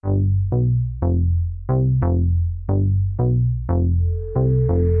The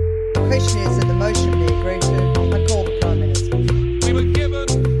question is that the motion be agreed to. I call the Prime Minister. We were given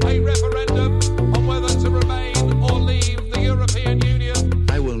a referendum on whether to remain or leave the European Union.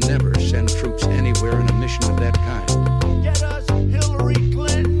 I will never send troops anywhere in a mission of that kind. Get us Hillary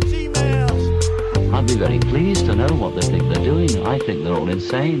Clinton's emails. I'd be very pleased to know what they think they're doing. I think they're all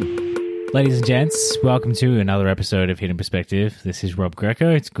insane. Ladies and gents, welcome to another episode of Hidden Perspective. This is Rob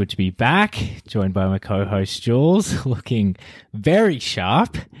Greco. It's good to be back, joined by my co-host Jules, looking very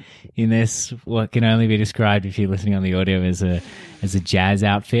sharp in this, what can only be described if you're listening on the audio as a jazz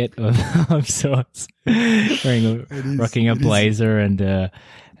outfit of sorts. Rocking a blazer and a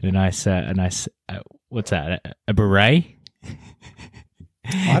nice what's that? A beret?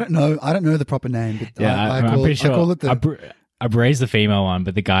 I don't know the proper name, but yeah, I'm pretty sure. I call it a beret's the female one,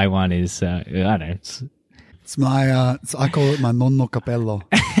 but the guy one is I don't know. It's my I call it my nonno capello.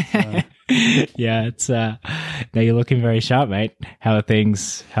 Yeah, it's now you're looking very sharp, mate. How are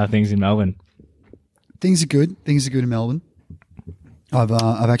things in Melbourne? Things are good. Things are good in Melbourne. I've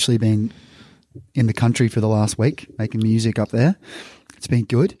actually been in the country for the last week making music up there. It's been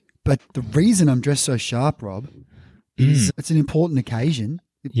good. But the reason I'm dressed so sharp, Rob, is it's an important occasion.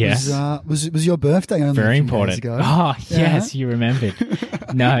 It was your birthday only very a few important. days ago. Oh, yes, you remembered.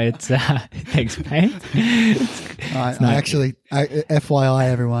 No, it's thanks, mate. I actually, FYI,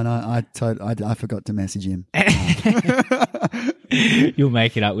 everyone, I forgot to message him. You'll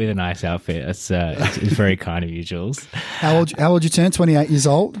make it up with a nice outfit. It's very kind of you, Jules. How old you turn? 28 years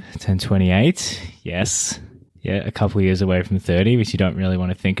old? I turned 28. Yes. Yeah, a couple of years away from 30, which you don't really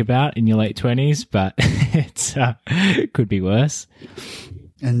want to think about in your late 20s, but it could be worse.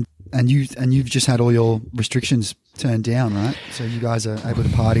 And you've just had all your restrictions turned down, right? So you guys are able to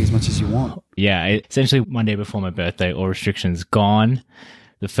party as much as you want. Yeah, essentially one day before my birthday, all restrictions gone.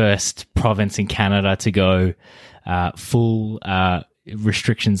 The first province in Canada to go full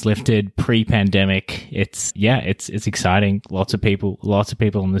restrictions lifted pre-pandemic. It's exciting. Lots of people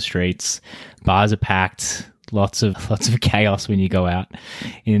on the streets. Bars are packed. Lots of chaos when you go out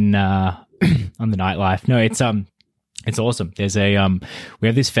in on the nightlife. No, it's awesome. There's we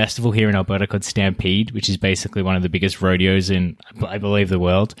have this festival here in Alberta called Stampede, which is basically one of the biggest rodeos in, I believe, the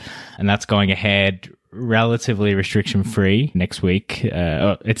world, and that's going ahead relatively restriction free next week.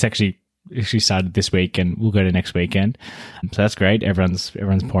 It's actually started this week and we'll go to next weekend, so that's great. Everyone's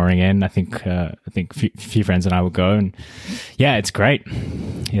pouring in. I think a few friends and I will go, and yeah, it's great.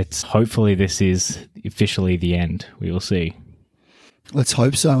 It's hopefully this is officially the end. We will see. Let's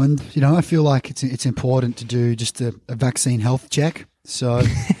hope so. And I feel like it's important to do just a vaccine health check. So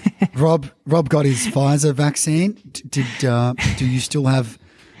Rob got his Pfizer vaccine. Do you still have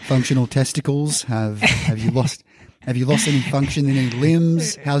functional testicles? Have you lost any function in any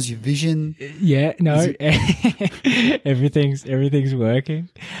limbs? How's your vision? Yeah, no, everything's working.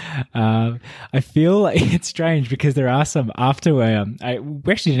 I feel like it's strange because there are some after we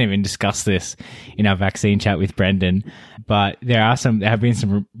actually didn't even discuss this in our vaccine chat with Brendan, but there have been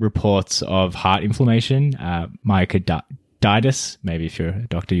some reports of heart inflammation, myocarditis. Maybe if you're a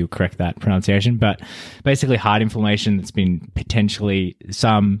doctor, you'll correct that pronunciation. But basically heart inflammation that's been potentially,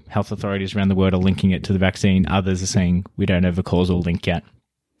 some health authorities around the world are linking it to the vaccine. Others are saying we don't have a causal link yet.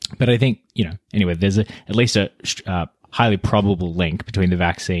 But I think, anyway, there's at least a highly probable link between the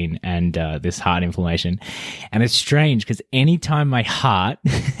vaccine and this heart inflammation. And it's strange because anytime my heart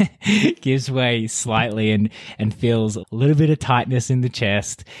gives way slightly and feels a little bit of tightness in the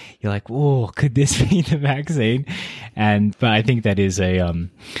chest, you're like, "Whoa, could this be the vaccine?" But I think that is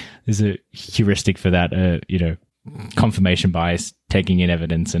there's a heuristic for that, confirmation bias, taking in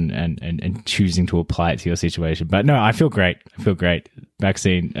evidence and choosing to apply it to your situation. But no, I feel great.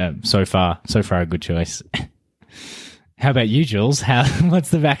 Vaccine, so far a good choice. How about you, Jules?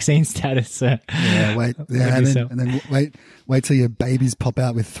 What's the vaccine status? Yeah, wait, and then wait till your babies pop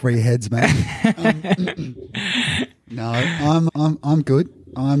out with 3 heads, man. No, I'm good.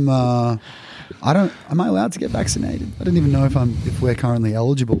 Am I allowed to get vaccinated? I don't even know if we're currently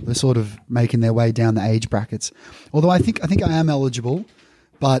eligible. They're sort of making their way down the age brackets. Although I think I am eligible,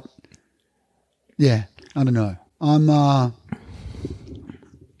 but yeah, I don't know. I'm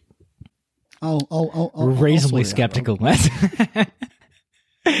I'll reasonably skeptical.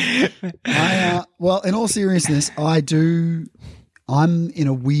 Well, in all seriousness, I'm in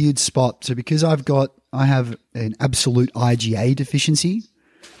a weird spot. So because I have an absolute IgA deficiency.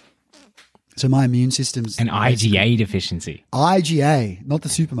 So my immune system's an IgA deficiency. IgA, not the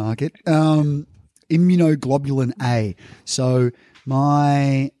supermarket. Immunoglobulin A. So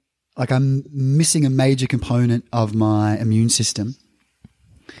I'm missing a major component of my immune system.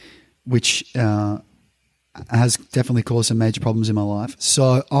 which has definitely caused some major problems in my life.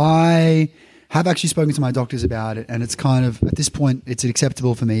 So I have actually spoken to my doctors about it, and it's kind of, at this point, it's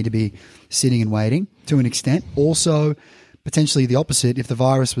acceptable for me to be sitting and waiting to an extent. Also, potentially the opposite, if the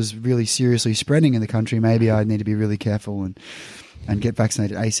virus was really seriously spreading in the country, maybe I'd need to be really careful and get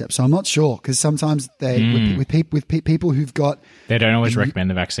vaccinated ASAP. So I'm not sure, because sometimes with people who've got... They don't always recommend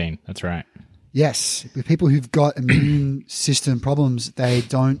the vaccine. That's right. Yes. With people who've got immune system problems, they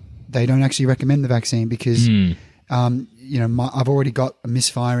don't actually recommend the vaccine because... I've already got a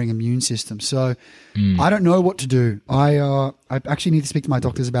misfiring immune system. So I don't know what to do. I actually need to speak to my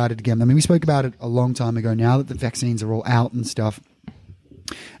doctors about it again. I mean, we spoke about it a long time ago. Now that the vaccines are all out and stuff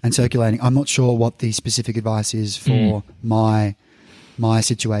and circulating, I'm not sure what the specific advice is for my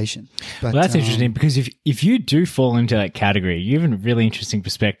situation. But, well, that's interesting, because if you do fall into that category, you have a really interesting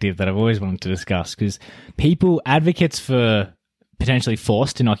perspective that I've always wanted to discuss, because advocates for potentially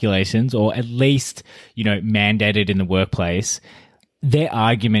forced inoculations, or at least, mandated in the workplace, their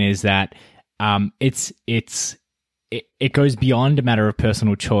argument is that it goes beyond a matter of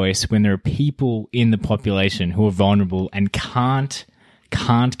personal choice when there are people in the population who are vulnerable and can't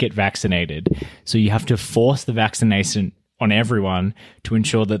get vaccinated. So you have to force the vaccination on everyone to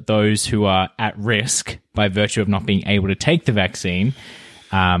ensure that those who are at risk by virtue of not being able to take the vaccine,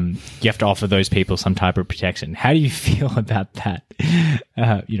 you have to offer those people some type of protection. How do you feel about that,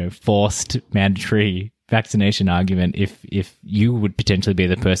 forced mandatory vaccination argument if you would potentially be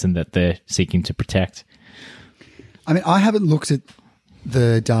the person that they're seeking to protect? I mean, I haven't looked at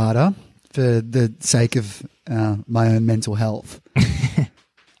the data for the sake of my own mental health.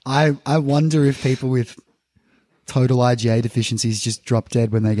 I wonder if people with total IgA deficiencies just drop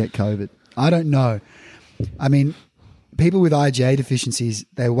dead when they get COVID. I don't know. I mean, people with IgA deficiencies,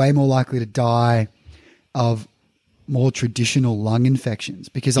 they're way more likely to die of more traditional lung infections,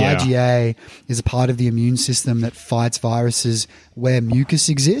 because IgA is a part of the immune system that fights viruses where mucus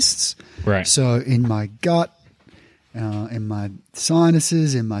exists. Right. So in my gut, in my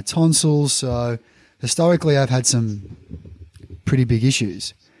sinuses, in my tonsils. So historically, I've had some pretty big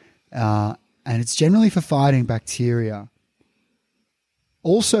issues. And it's generally for fighting bacteria,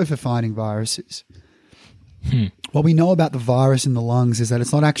 also for fighting viruses. What we know about the virus in the lungs is that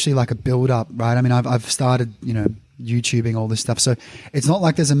it's not actually like a build-up, right? I mean, I've started, YouTubing all this stuff. So it's not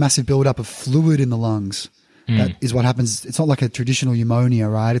like there's a massive build-up of fluid in the lungs. That is what happens. It's not like a traditional pneumonia,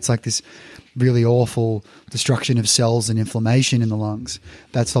 right? It's like this really awful destruction of cells and inflammation in the lungs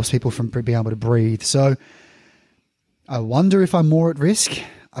that stops people from being able to breathe. So I wonder if I'm more at risk.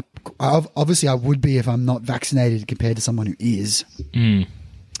 Obviously, I would be if I'm not vaccinated compared to someone who is.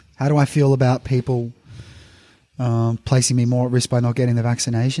 How do I feel about people placing me more at risk by not getting the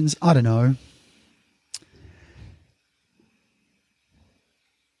vaccinations? I don't know.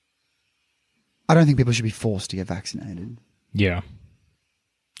 I don't think people should be forced to get vaccinated. Yeah.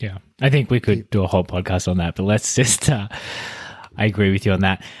 I think we could do a whole podcast on that, but let's just, I agree with you on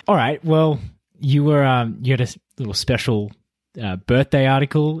that. All right. Well, you had a little special birthday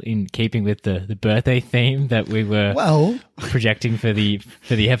article in keeping with the birthday theme that we were projecting for the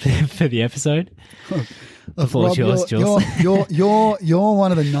episode. Rob, you're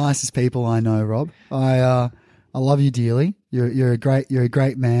one of the nicest people I know, Rob. I love you dearly. You're a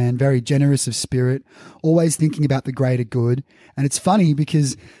great man, very generous of spirit, always thinking about the greater good. And it's funny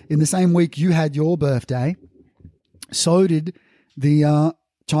because in the same week you had your birthday, so did the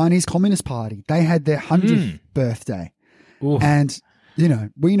Chinese Communist Party. They had their 100th birthday. Ooh. And,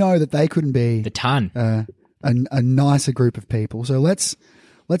 we know that they couldn't be a nicer group of people. So let's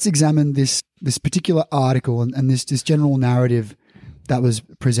examine this particular article and this general narrative that was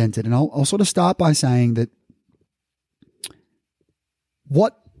presented. And I'll sort of start by saying that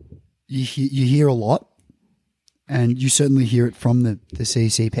what you hear a lot, and you certainly hear it from the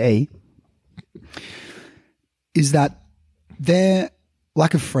CCP, is that their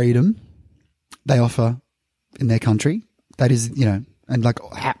lack of freedom they offer in their country, that is, and like,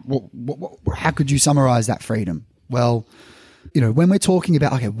 how could you summarize that freedom? Well, when we're talking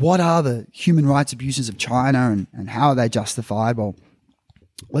about, okay, what are the human rights abuses of China and how are they justified? Well,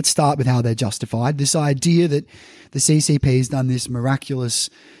 let's start with how they're justified. This idea that the CCP has done this miraculous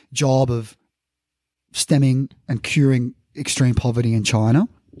job of stemming and curing extreme poverty in China.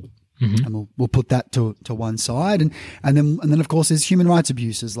 Mm-hmm. And we'll put that to one side. And then of course there's human rights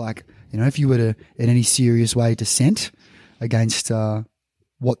abuses, like, if you were to in any serious way dissent against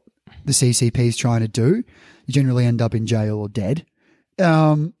what the CCP is trying to do, you generally end up in jail or dead.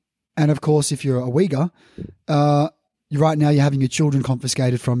 And of course, if you're a Uyghur, right now you're having your children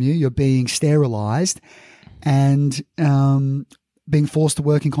confiscated from you, you're being sterilized, and being forced to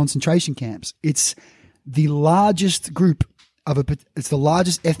work in concentration camps. It's the largest group it's the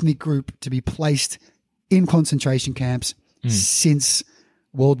largest ethnic group to be placed in concentration camps since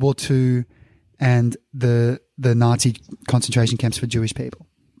World War II and the Nazi concentration camps for Jewish people.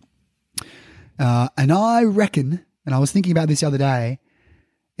 And I reckon, and I was thinking about this the other day,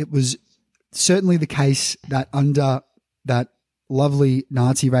 it was certainly the case that under that lovely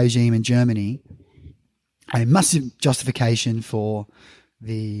Nazi regime in Germany, a massive justification for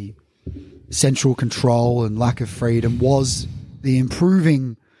the central control and lack of freedom was the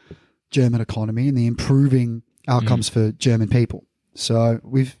improving German economy and the improving outcomes for German people. So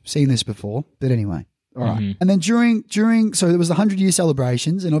we've seen this before, but anyway. All right. And then during so there was the 100-year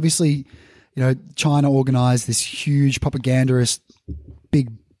celebrations, and obviously, China organized this huge propagandist, big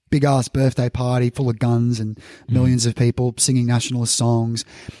ass birthday party full of guns and millions of people singing nationalist songs,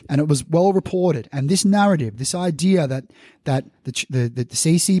 and it was well reported. And this narrative, this idea that the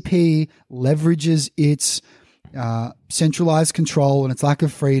CCP leverages its centralized control and its lack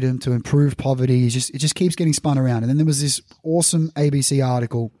of freedom to improve poverty, it just keeps getting spun around. And then there was this awesome ABC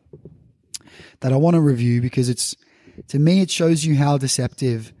article that I want to review because to me it shows you how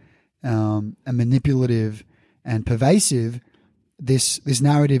deceptive and manipulative and pervasive this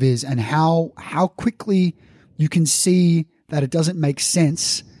narrative is, and how quickly you can see that it doesn't make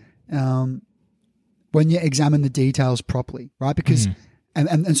sense when you examine the details properly, right? Because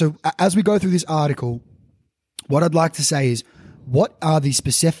and so as we go through this article, what I'd like to say is, what are the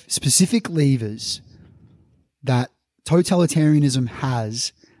specific levers that totalitarianism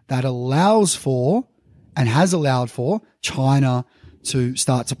has that allows for and has allowed for China to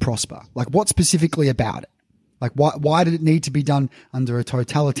start to prosper? Like, what specifically about it? Like, why did it need to be done under a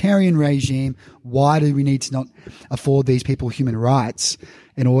totalitarian regime? Why do we need to not afford these people human rights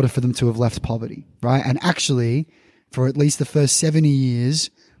in order for them to have left poverty, right? And actually, for at least the first 70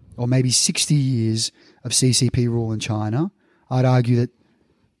 years or maybe 60 years of CCP rule in China, I'd argue that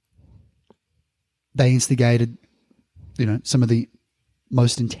they instigated, some of the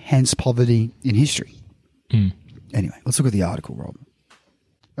most intense poverty in history. Anyway, let's look at the article, Rob.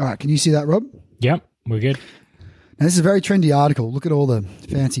 All right, can you see that, Rob? Yep, we're good. Now, this is a very trendy article. Look at all the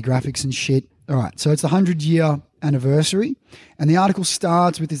fancy graphics and shit. All right, so it's the 100-year anniversary, and the article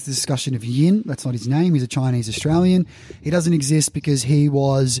starts with this discussion of Yin. That's not his name. He's a Chinese Australian. He doesn't exist because he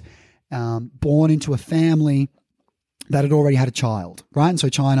was born into a family that had already had a child, right? And so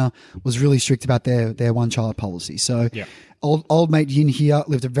China was really strict about their one-child policy. So old mate Yin here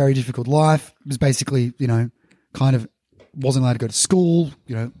lived a very difficult life. It was basically, kind of wasn't allowed to go to school,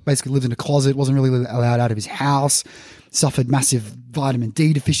 basically lived in a closet, wasn't really allowed out of his house, suffered massive vitamin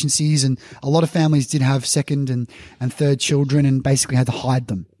D deficiencies, and a lot of families did have second and third children and basically had to hide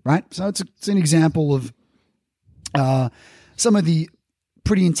them, right? So it's an example of some of the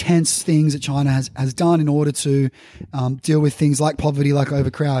pretty intense things that China has done in order to deal with things like poverty, like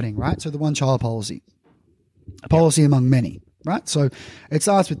overcrowding, right? So the one-child policy, a policy among many, right? So it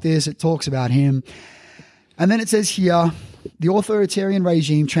starts with this, it talks about him. And then it says here, the authoritarian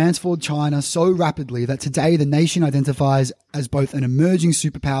regime transformed China so rapidly that today the nation identifies as both an emerging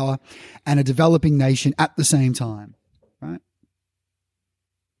superpower and a developing nation at the same time, right?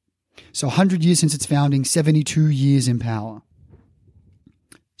 So 100 years since its founding, 72 years in power.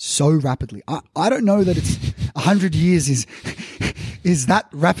 So rapidly. I don't know that it's 100 years is that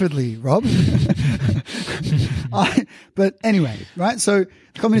rapidly, Rob. But anyway, right? So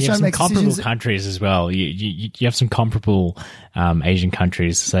the Communist China makes comparable decisions. countries as well. You have some comparable Asian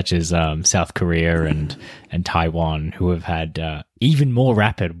countries such as South Korea and Taiwan who have had even more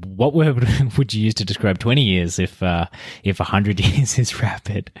rapid. What word would you use to describe 20 years if 100 years is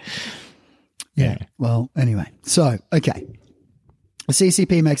rapid? Yeah. Well, anyway. So, okay. The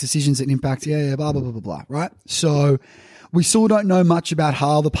CCP makes decisions that impact, blah, blah, blah, blah, blah, right? So we still don't know much about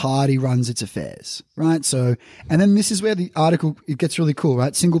how the party runs its affairs, right? So, and then this is where the article, it gets really cool,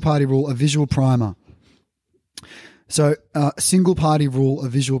 right? Single party rule, a visual primer. So single party rule, a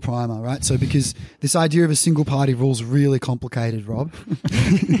visual primer, right? So because this idea of a single party rule is really complicated, Rob.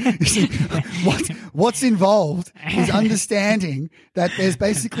 What's involved is understanding that there's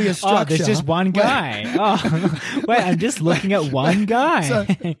basically a structure. Oh, there's just one guy. Oh, wait, I'm just looking at one guy.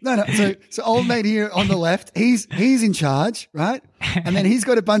 So old mate here on the left, he's in charge, right? And then he's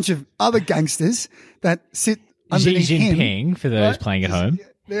got a bunch of other gangsters that sit underneath Xi him. Jinping, for those playing at home.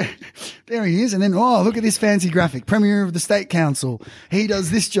 There he is. And then, look at this fancy graphic. Premier of the State Council. He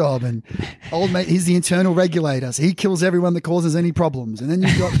does this job. And old mate, he's the internal regulator. So he kills everyone that causes any problems. And then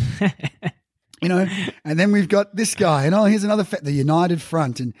You know, and then we've got this guy, and here's another the United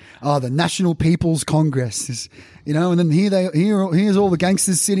Front, and the National People's Congress is, you know, and then here's all the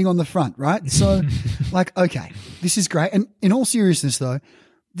gangsters sitting on the front, right? So, like, okay, this is great, and in all seriousness, though,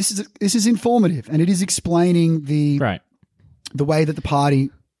 this is informative, and it is explaining the way that the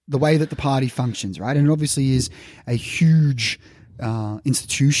party functions, right? And it obviously is a huge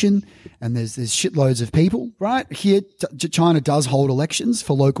institution, and there's shitloads of people, right? Here, China does hold elections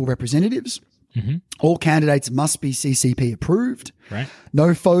for local representatives. Mm-hmm. All candidates must be CCP approved. Right.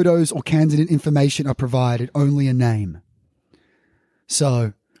 No photos or candidate information are provided, only a name.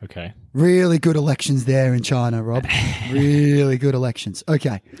 So, okay. Really good elections there in China, Rob. Really good elections.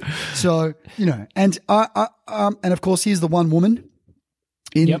 Okay. So, you know, and of course, here's the one woman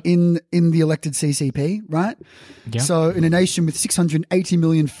in the elected CCP, right? Yep. So in a nation with 680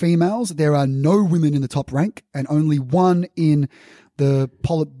 million females, there are no women in the top rank and only one in the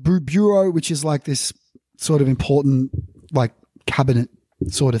Politburo, which is like this sort of important, like, cabinet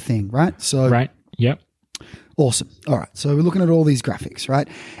sort of thing, right? So, right. Yep. Awesome. All right. So we're looking at all these graphics, right?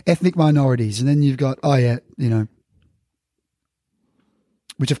 Ethnic minorities. And then you've got,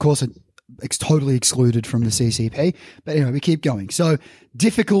 which of course are totally excluded from the CCP. But anyway, we keep going. So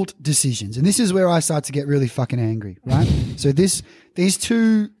difficult decisions. And this is where I start to get really fucking angry, right? So this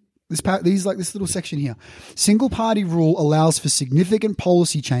little section here. Single party rule allows for significant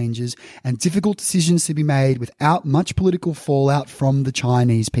policy changes and difficult decisions to be made without much political fallout from the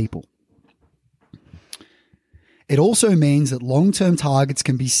Chinese people. It also means that long-term targets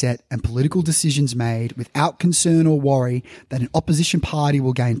can be set and political decisions made without concern or worry that an opposition party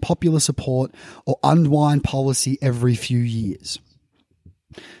will gain popular support or unwind policy every few years.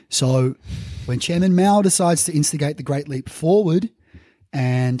 So when Chairman Mao decides to instigate the Great Leap Forward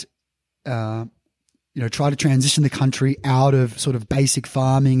and try to transition the country out of sort of basic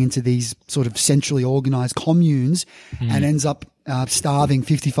farming into these sort of centrally organized communes and ends up starving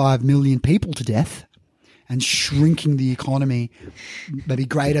 55 million people to death and shrinking the economy maybe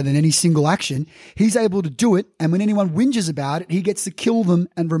greater than any single action, he's able to do it. And when anyone whinges about it, he gets to kill them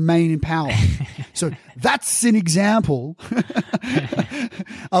and remain in power. So that's an example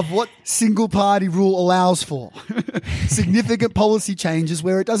of what single party rule allows for. Significant policy changes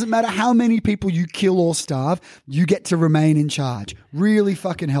where it doesn't matter how many people you kill or starve, you get to remain in charge. Really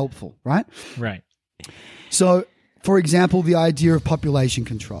fucking helpful, right? Right. So, for example, the idea of population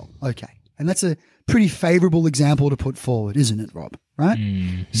control. Okay. And that's a pretty favorable example to put forward, isn't it, Rob? Right?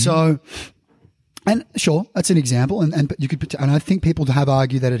 Mm-hmm. So, and sure, that's an example, but you could, and I think people have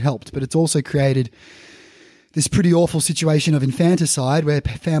argued that it helped, but it's also created this pretty awful situation of infanticide where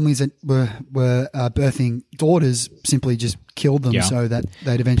families that were birthing daughters simply just killed them so that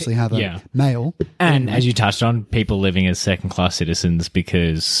they'd eventually have a male. And as you touched on, people living as second-class citizens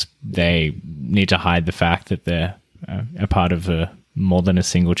because they need to hide the fact that they're a part of more than a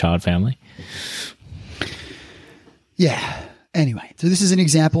single-child family. Yeah. Anyway, so this is an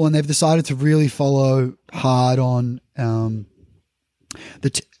example, and they've decided to really follow hard on the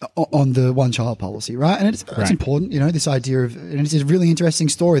one-child policy, right? And it's important, this idea of, and it's a really interesting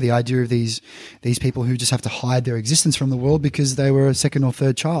story, the idea of these people who just have to hide their existence from the world because they were a second or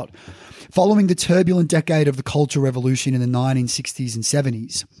third child. Following the turbulent decade of the Cultural Revolution in the 1960s and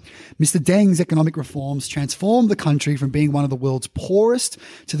 70s, Mr. Deng's economic reforms transformed the country from being one of the world's poorest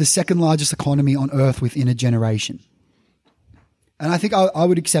to the second largest economy on earth within a generation. And I think I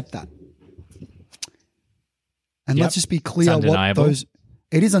would accept that. And let's just be clear what those.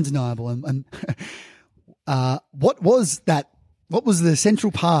 It is undeniable. And what was that? What was the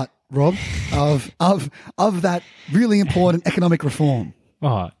central part, Rob, of that really important economic reform?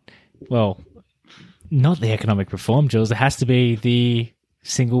 Oh, well, not the economic reform, Jules. It has to be the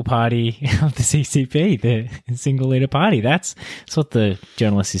single party of the CCP, the single leader party. That's what the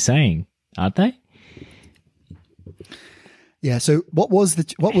journalist is saying, aren't they? Yeah. So what was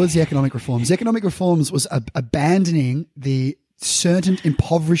the economic reforms? The economic reforms was abandoning the certain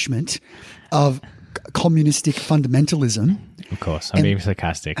impoverishment of communistic fundamentalism. Of course, I'm being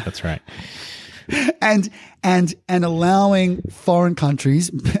sarcastic. That's right. And allowing foreign countries,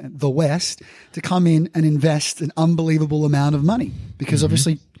 the West, to come in and invest an unbelievable amount of money because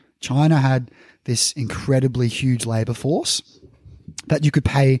obviously China had this incredibly huge labor force that you could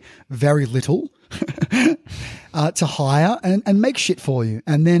pay very little to hire and make shit for you.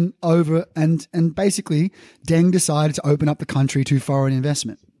 And then and basically Deng decided to open up the country to foreign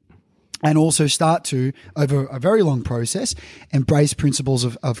investment and also start to, over a very long process, embrace principles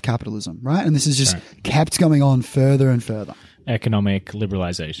of capitalism, right? And this is just kept going on further and further. Economic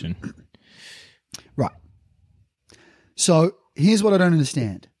liberalization. Right. So here's what I don't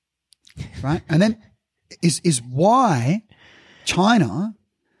understand. right? And then is why China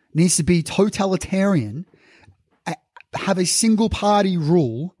needs to be totalitarian, have a single party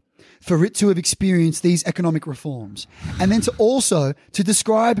rule for it to have experienced these economic reforms. And then to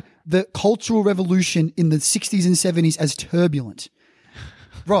describe the Cultural Revolution in the 60s and 70s as turbulent.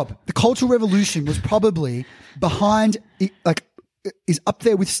 Rob, the Cultural Revolution was probably is up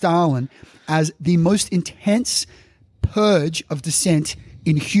there with Stalin as the most intense purge of dissent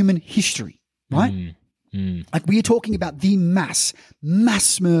in human history, right? Like, we are talking about the mass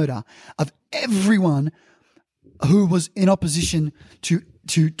murder of everyone who was in opposition to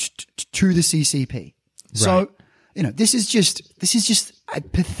the CCP. So, this is just a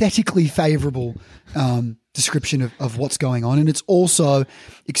pathetically favourable description of what's going on, and it's also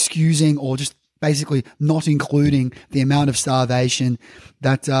excusing or just basically not including the amount of starvation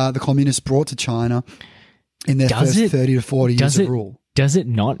that the communists brought to China in their first 30 to 40 years of rule. Does it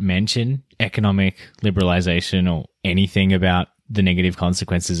not mention economic liberalization or anything about the negative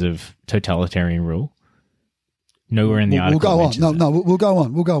consequences of totalitarian rule? Nowhere in the article. We'll go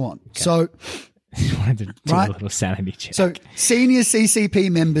on. We'll go on. Okay. So, I wanted to do a little sanity check. So, senior CCP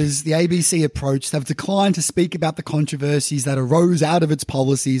members, the ABC approached, have declined to speak about the controversies that arose out of its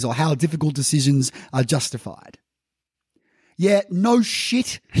policies or how difficult decisions are justified. Yeah, no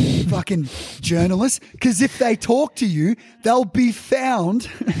shit, fucking journalists, because if they talk to you, they'll be found,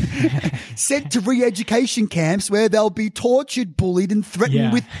 sent to re-education camps where they'll be tortured, bullied, and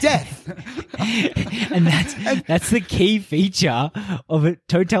threatened with death. And that's the key feature of a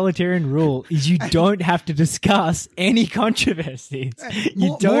totalitarian rule is you don't have to discuss any controversies.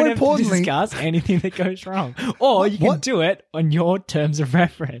 You don't have to discuss anything that goes wrong. Or you can do it on your terms of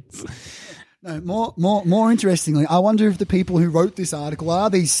reference. No, more interestingly, I wonder if the people who wrote this article are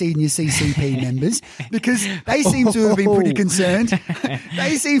these senior CCP members, because they seem to have been pretty concerned.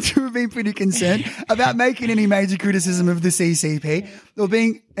 They seem to have been pretty concerned about making any major criticism of the CCP or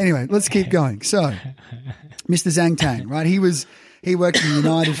being. Anyway, let's keep going. So, Mr. Zhang Tang, right? He worked in the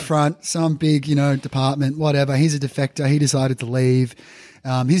United Front, some big, department, whatever. He's a defector. He decided to leave.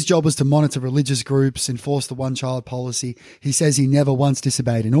 His job was to monitor religious groups, enforce the one-child policy. He says he never once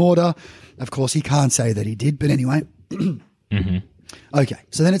disobeyed an order. Of course, he can't say that he did, but anyway. Mm-hmm. Okay,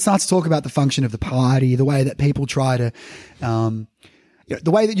 so then it starts to talk about the function of the party, the way that people try to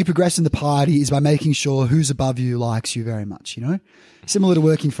the way that you progress in the party is by making sure who's above you likes you very much, similar to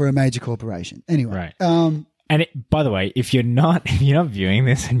working for a major corporation. Anyway. Right. And by the way, if you're not viewing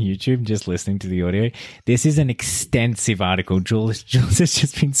this on YouTube, just listening to the audio, this is an extensive article. Jules has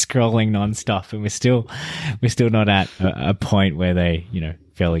just been scrolling nonstop, and we're still not at a point where they,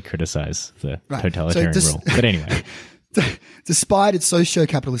 fairly criticize the totalitarian rule. But anyway. Despite its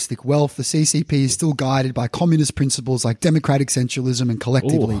socio-capitalistic wealth, the CCP is still guided by communist principles like democratic centralism and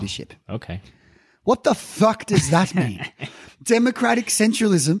collective leadership. Okay. What the fuck does that mean? Democratic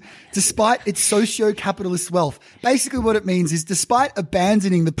centralism, despite its socio-capitalist wealth. Basically what it means is, despite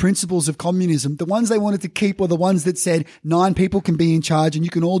abandoning the principles of communism, the ones they wanted to keep were the ones that said 9 people can be in charge and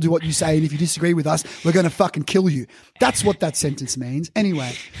you can all do what you say, and if you disagree with us, we're going to fucking kill you. That's what that sentence means.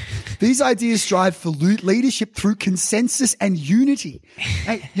 Anyway, these ideas strive for leadership through consensus and unity.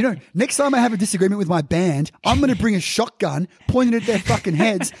 Hey, next time I have a disagreement with my band, I'm going to bring a shotgun, point it at their fucking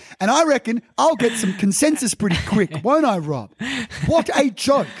heads, and I reckon I'll get some consensus pretty quick, won't I, Rob? What a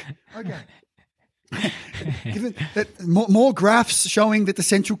joke. Okay. Given that more graphs showing that the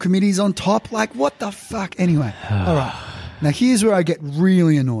Central Committee's on top, like, what the fuck? Anyway, all right. Now, here's where I get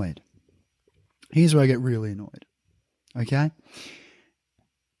really annoyed. Okay?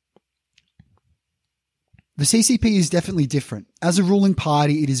 The CCP is definitely different. As a ruling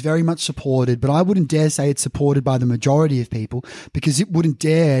party, it is very much supported, but I wouldn't dare say it's supported by the majority of people, because it wouldn't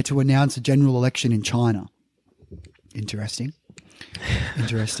dare to announce a general election in China. Interesting.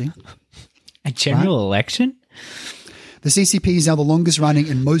 A general election? The CCP is now the longest running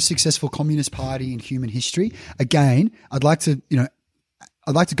and most successful communist party in human history. Again, I'd like to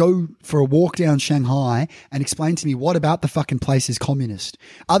go for a walk down Shanghai and explain to me what about the fucking place is communist,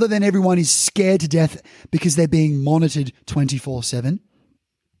 other than everyone is scared to death because they're being monitored 24/7.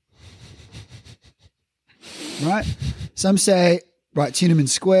 Right? Some say, right, Tiananmen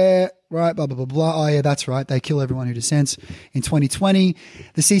Square, right, blah, blah, blah, blah. Oh, yeah, that's right. They kill everyone who dissents. In 2020,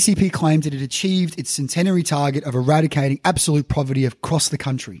 the CCP claimed that it achieved its centenary target of eradicating absolute poverty across the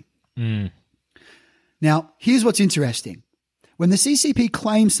country. Now, here's what's interesting. When the CCP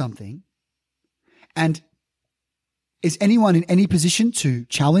claims something, and is anyone in any position to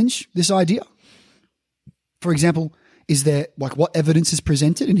challenge this idea? For example, is there, like, what evidence is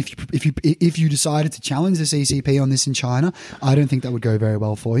presented? And if you decided to challenge the CCP on this in China, I don't think that would go very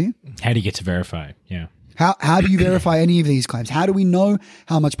well for you. How do you get to verify? Yeah. How do you verify any of these claims? How do we know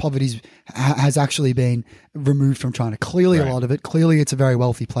how much poverty has actually been removed from China? Clearly, a lot of it. Clearly, it's a very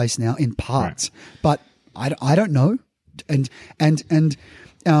wealthy place now in parts, but I don't know. And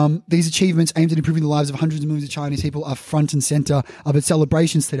these achievements aimed at improving the lives of hundreds of millions of Chinese people are front and center of its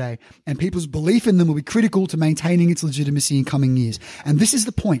celebrations today. And people's belief in them will be critical to maintaining its legitimacy in coming years. And this is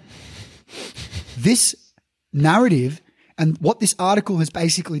the point. This narrative and what this article has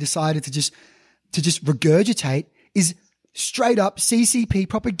basically decided to just regurgitate is straight up CCP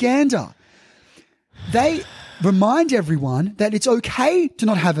propaganda. They remind everyone that it's okay to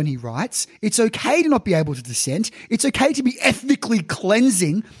not have any rights. It's okay to not be able to dissent. It's okay to be ethnically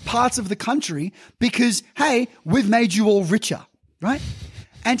cleansing parts of the country because, hey, we've made you all richer, right?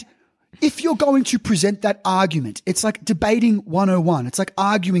 And if you're going to present that argument, it's like debating 101. It's like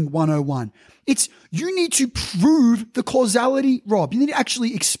arguing 101. You need to prove the causality, Rob. You need to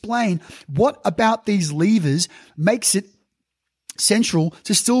actually explain what about these levers makes it central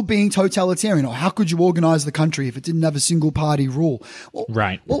to still being totalitarian, or how could you organize the country if it didn't have a single party rule? Well,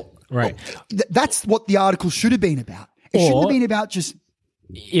 right. That's what the article should have been about. It shouldn't have been about just...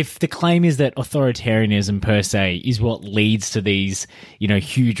 If the claim is that authoritarianism per se is what leads to these,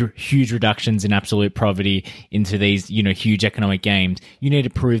 huge reductions in absolute poverty, into these, huge economic gains, you need to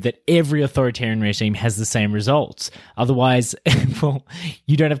prove that every authoritarian regime has the same results. Otherwise, well,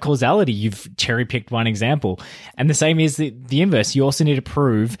 you don't have causality. You've cherry-picked one example. And the same is the inverse. You also need to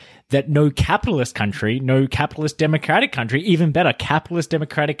prove that no capitalist country, no capitalist democratic country, even better, capitalist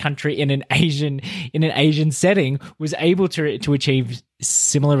democratic country in an Asian setting was able to achieve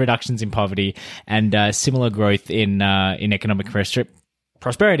similar reductions in poverty and similar growth in economic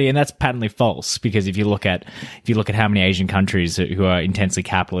prosperity, and that's patently false. Because if you look at how many Asian countries who are intensely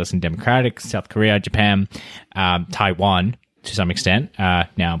capitalist and democratic, South Korea, Japan, Taiwan to some extent,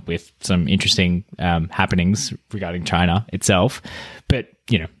 now with some interesting happenings regarding China itself, but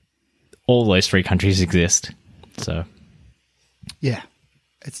all those three countries exist. So, yeah,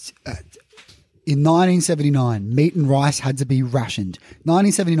 it's in 1979, meat and rice had to be rationed.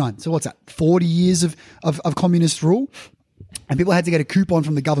 1979. So what's that? 40 years of communist rule, and people had to get a coupon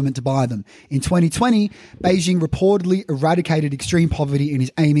from the government to buy them. In 2020, Beijing reportedly eradicated extreme poverty and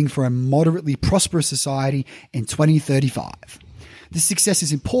is aiming for a moderately prosperous society in 2035. This success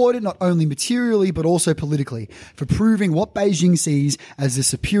is important not only materially but also politically for proving what Beijing sees as the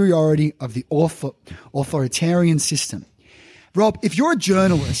superiority of the authoritarian system. Rob, if you're a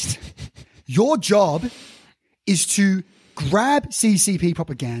journalist, your job is to grab CCP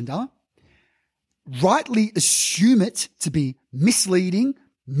propaganda, rightly assume it to be misleading,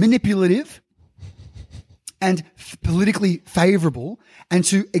 manipulative, and politically favorable, and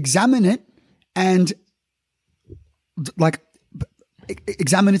to examine it and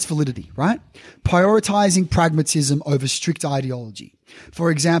examine its validity, right? Prioritizing pragmatism over strict ideology.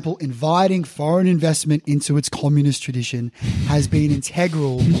 For example, inviting foreign investment into its communist tradition has been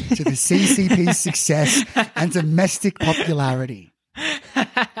integral to the CCP's success and domestic popularity.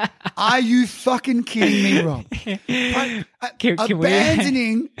 Are you fucking kidding me, Rob?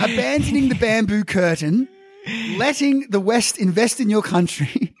 Abandoning the bamboo curtain, letting the West invest in your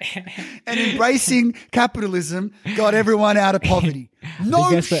country, and embracing capitalism got everyone out of poverty.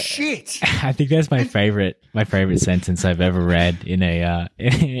 No shit. I think that's my favorite sentence I've ever read in a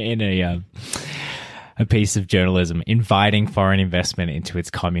piece of journalism. Inviting foreign investment into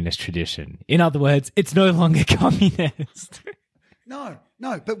its communist tradition. In other words, it's no longer communist. No,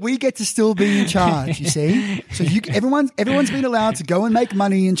 but we get to still be in charge, you see? So everyone's been allowed to go and make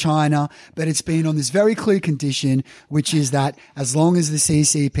money in China, but it's been on this very clear condition, which is that as long as the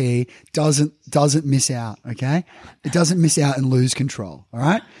CCP doesn't miss out, okay? It doesn't miss out and lose control, all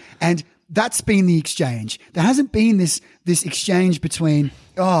right? And that's been the exchange. There hasn't been this exchange between,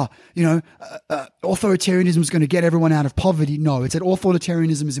 authoritarianism is going to get everyone out of poverty. No, it's that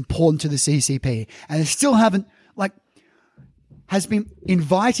authoritarianism is important to the CCP. And they still haven't, has been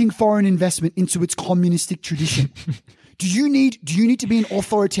inviting foreign investment into its communistic tradition. Do you need to be an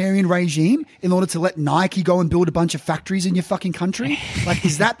authoritarian regime in order to let Nike go and build a bunch of factories in your fucking country?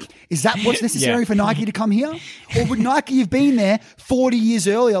 Is that what's necessary for Nike to come here? Or would Nike have been there 40 years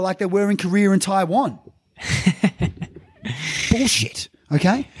earlier like they were in Korea and Taiwan? Bullshit.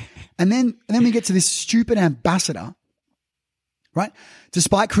 Okay? And then we get to this stupid ambassador, right?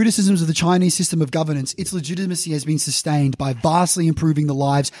 Despite criticisms of the Chinese system of governance, its legitimacy has been sustained by vastly improving the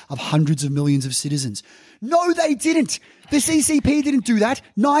lives of hundreds of millions of citizens. No, they didn't. The CCP didn't do that.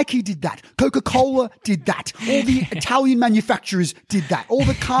 Nike did that. Coca-Cola did that. All the Italian manufacturers did that. All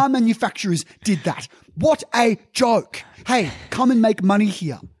the car manufacturers did that. What a joke. Hey, come and make money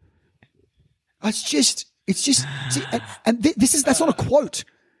here. It's just, see, and that's not a quote,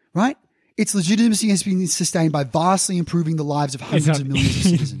 right? Its legitimacy has been sustained by vastly improving the lives of hundreds of millions of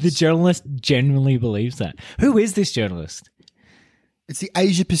citizens. The journalist genuinely believes that. Who is this journalist? It's the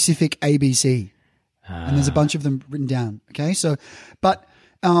Asia Pacific ABC. And there's a bunch of them written down. Okay. So,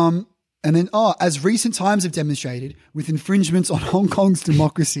 and then, as recent times have demonstrated, with infringements on Hong Kong's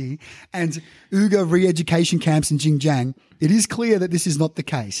democracy and Uyghur re-education camps in Xinjiang, it is clear that this is not the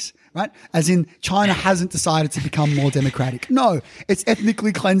case, right? As in, China hasn't decided to become more democratic. No, it's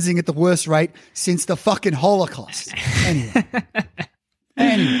ethnically cleansing at the worst rate since the fucking Holocaust. Anyway.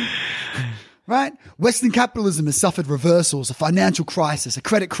 Right? Western capitalism has suffered reversals, a financial crisis, a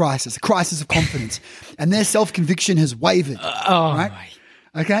credit crisis, a crisis of confidence, and their self-conviction has wavered. Right?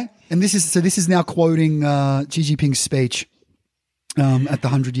 Okay? And this is now quoting Xi Jinping's speech at the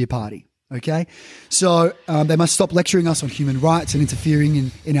 100-year party. Okay? So they must stop lecturing us on human rights and interfering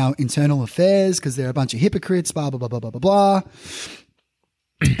in our internal affairs because they're a bunch of hypocrites, blah, blah, blah, blah, blah, blah, blah.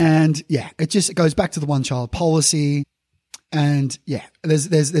 And yeah, it goes back to the one-child policy. And yeah, there's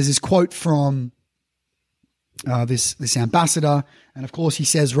this quote from this ambassador, and of course he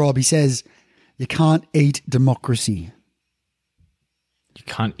says, you can't eat democracy. You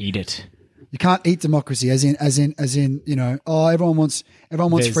can't eat it. You can't eat democracy, as in, everyone wants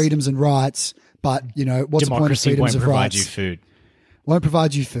freedoms and rights, but what's the point of freedoms of rights? Democracy won't provide you food. Won't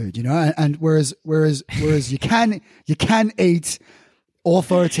provide you food, and whereas you can eat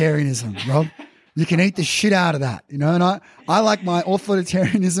authoritarianism, Rob. You can eat the shit out of that, and I like my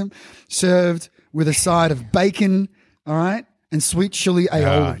authoritarianism served with a side of bacon, all right, and sweet chili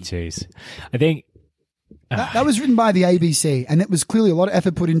aioli. Oh, jeez. I think that was written by the ABC, and it was clearly a lot of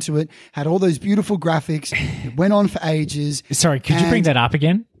effort put into it, had all those beautiful graphics. It went on for ages. Sorry, could you bring that up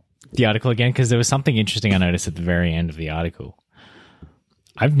again? The article again? Because there was something interesting I noticed at the very end of the article.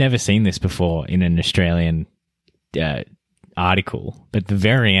 I've never seen this before in an Australian article, but at the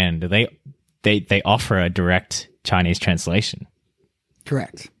very end, they offer a direct Chinese translation.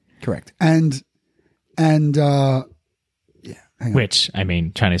 Correct. And which, I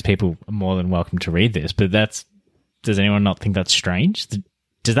mean, Chinese people are more than welcome to read this, but does anyone not think that's strange?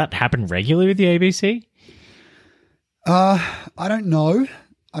 Does that happen regularly with the ABC? I don't know,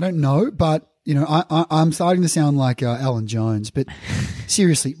 but I'm starting to sound like Alan Jones, but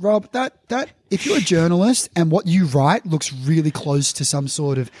seriously, Rob, that if you're a journalist and what you write looks really close to some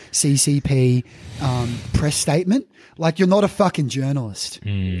sort of CCP press statement, like you're not a fucking journalist,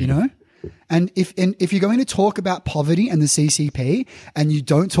 And if you're going to talk about poverty and the CCP and you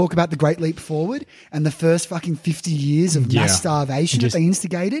don't talk about the Great Leap Forward and the first fucking 50 years of mass starvation that they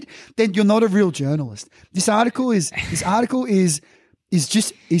instigated, then you're not a real journalist. This article is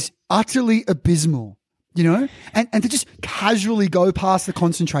utterly abysmal, and to just casually go past the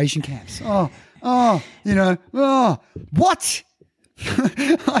concentration camps. What?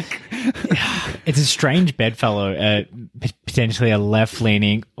 It's a strange bedfellow, potentially a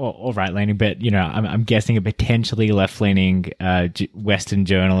left-leaning or right-leaning, but I'm guessing a potentially left-leaning Western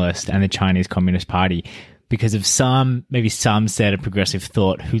journalist and the Chinese Communist Party, because of some set of progressive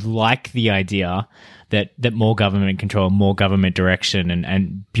thought who like the idea that more government control, more government direction,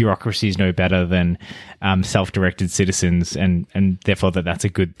 and bureaucracy is no better than self-directed citizens, and therefore that's a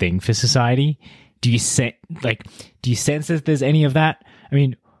good thing for society. Do you sense that there's any of that? I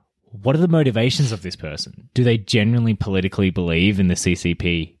mean, what are the motivations of this person? Do they genuinely politically believe in the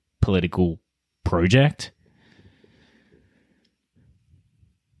CCP political project?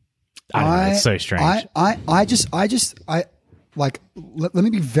 I don't know. It's so strange. Let me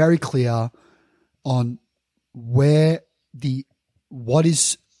be very clear on where the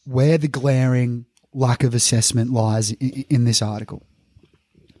glaring lack of assessment lies in this article.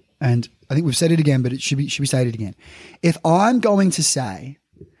 And I think we've said it again, but it should be stated again. If I'm going to say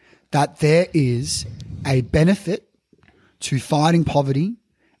that there is a benefit to fighting poverty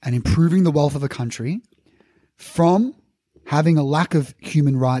and improving the wealth of a country from having a lack of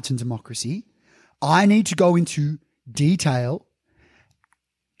human rights and democracy, I need to go into detail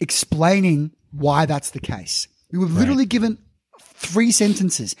explaining why that's the case. We were literally given 3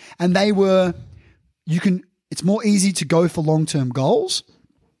 sentences, and they were, it's more easy to go for long-term goals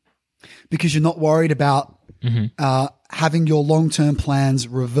because you're not worried about having your long-term plans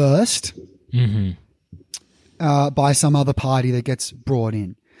reversed by some other party that gets brought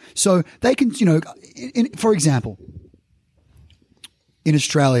in. So they can, for example, in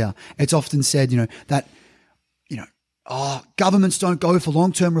Australia, it's often said, that, governments don't go for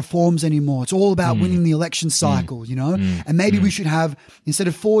long-term reforms anymore. It's all about winning the election cycle, you know? And maybe we should have, instead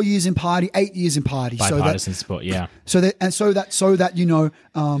of 4 years in party, 8 years in party. Bipartisan support, yeah. So that you know,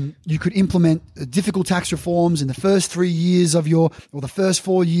 you could implement difficult tax reforms in the first 3 years of your, or the first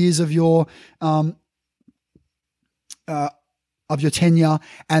 4 years of your tenure,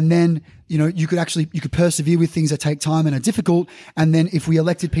 and then you know you could persevere with things that take time and are difficult, and then if we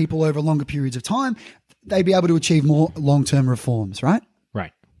elected people over longer periods of time, they'd be able to achieve more long-term reforms, right?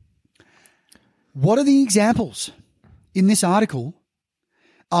 Right. What are the examples in this article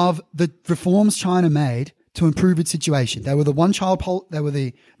of the reforms China made to improve its situation? They were the one-child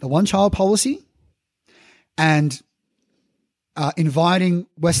policy, and inviting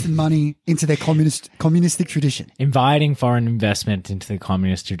Western money into their communistic tradition. Inviting foreign investment into the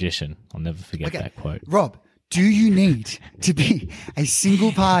communist tradition. I'll never forget that quote. Rob, do you need to be a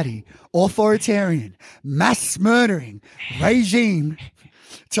single party, authoritarian, mass murdering regime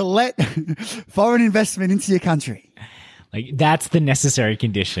to let foreign investment into your country? Like, that's the necessary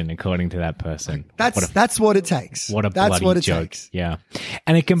condition, according to that person. That's what it takes. What a bloody joke. Yeah.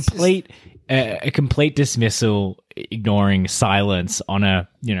 And a complete dismissal, ignoring silence on a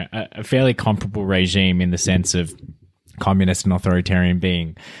fairly comparable regime in the sense of communist and authoritarian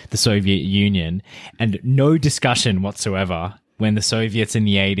being the Soviet Union, and no discussion whatsoever when the Soviets in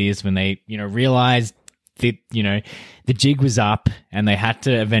the 80s, when they, realized that, the jig was up and they had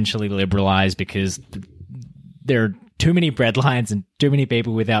to eventually liberalize because there are too many breadlines and too many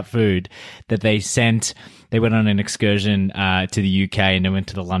people without food, that they went on an excursion to the UK, and they went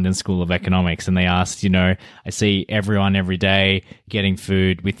to the London School of Economics, and they asked, I see everyone every day getting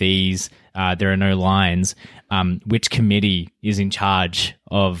food with ease. There are no lines. Which committee is in charge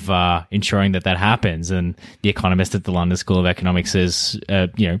of ensuring that happens? And the economist at the London School of Economics says,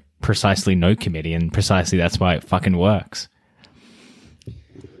 precisely no committee, and precisely that's why it fucking works.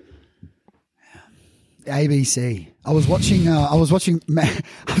 ABC. I was watching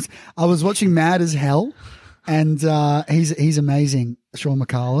Mad as Hell, and he's amazing, Sean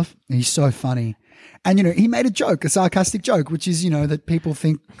McAuliffe. He's so funny, and he made a sarcastic joke, which is that people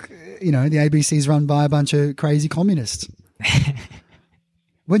think the ABC is run by a bunch of crazy communists.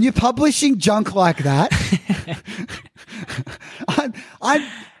 When you're publishing junk like that,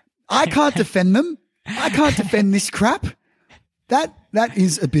 I can't defend them. I can't defend this crap. That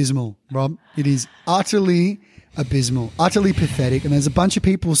is abysmal, Rob. It is utterly abysmal, utterly pathetic. And there's a bunch of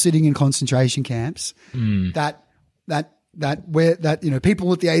people sitting in concentration camps that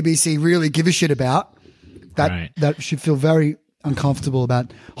people at the ABC really give a shit about. That should feel very uncomfortable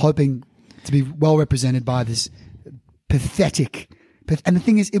about hoping to be well represented by this pathetic. And the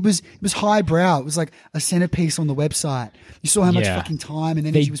thing is, it was highbrow. It was like a centerpiece on the website. You saw how much fucking time and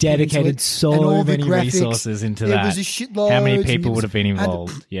energy they was put into dedicated it, so and all many the graphics. resources into that. It was a shitload. How many people would have been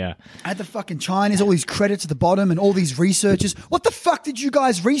involved? Had the fucking Chinese, all these credits at the bottom, and all these researchers. What the fuck did you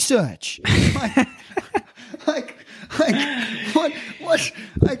guys research? What?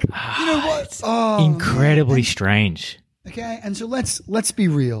 Oh, incredibly strange. Okay, and so let's be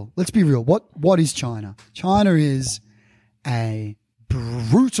real. Let's be real. What is China? China is a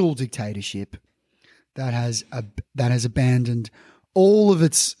brutal dictatorship that has abandoned all of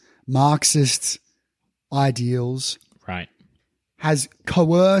its Marxist ideals. Right. Has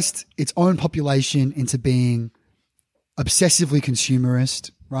coerced its own population into being obsessively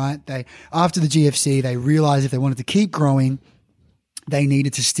consumerist. Right. After the GFC, they realized if they wanted to keep growing, they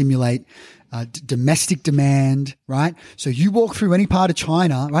needed to stimulate domestic demand, right? So you walk through any part of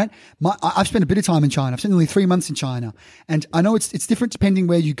China, right? I've spent a bit of time in China. I've spent nearly 3 months in China. And I know it's different depending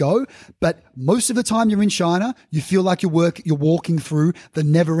where you go, but most of the time you're in China, you feel like you're walking through the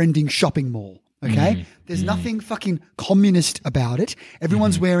never-ending shopping mall, okay? There's nothing fucking communist about it.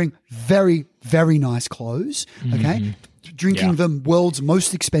 Everyone's wearing very, very nice clothes, okay? Drinking the world's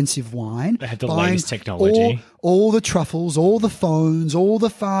most expensive wine. They have the latest technology. All the truffles, all the phones, all the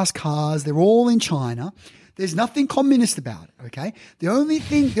fast cars, they're all in China. There's nothing communist about it, okay? The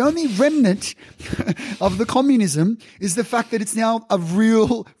only remnant of the communism is the fact that it's now a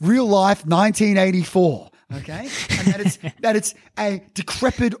real life 1984. Okay, and that it's a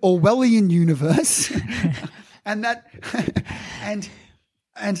decrepit Orwellian universe, and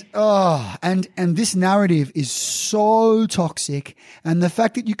this narrative is so toxic, and the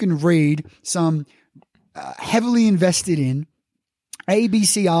fact that you can read some heavily invested in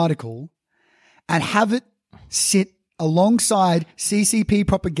ABC article and have it sit alongside CCP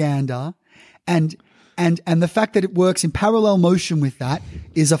propaganda, and the fact that it works in parallel motion with that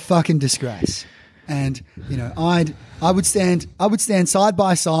is a fucking disgrace. And I would stand side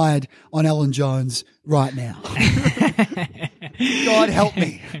by side on Ellen Jones right now. God help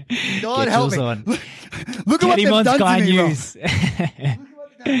me. God Get help Jules me. on. Look at what Get they've him on done Sky to me, Rob. News.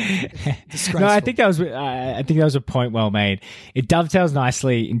 Disgraceful. No, I think that was a point well made. It dovetails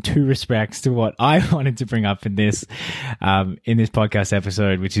nicely in two respects to what I wanted to bring up in this podcast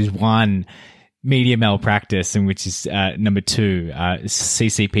episode, which is one, media malpractice, and which is number two,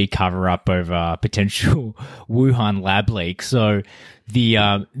 CCP cover up over potential Wuhan lab leak. So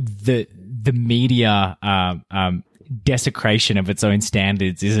the media desecration of its own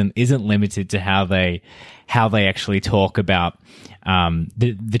standards isn't limited to how they actually talk about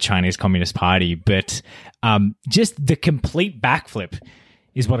the Chinese Communist Party, but just the complete backflip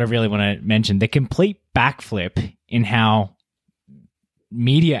is what I really want to mention. The complete backflip in how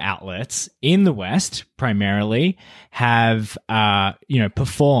media outlets in the West primarily have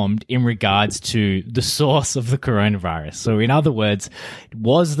performed in regards to the source of the coronavirus. So in other words,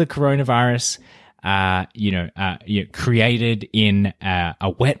 was the coronavirus created in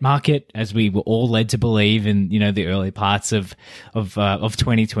a wet market, as we were all led to believe in the early parts of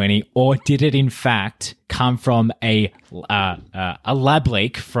 2020, or did it in fact come from a lab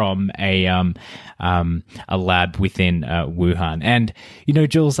leak from a lab within Wuhan? And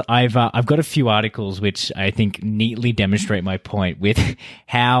Jules, I've got a few articles which I think neatly demonstrate my point with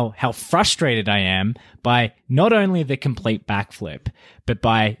how frustrated I am by not only the complete backflip, but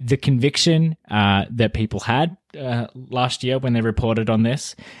by the conviction that people had last year when they reported on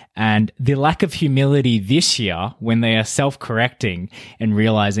this, and the lack of humility this year when they are self-correcting and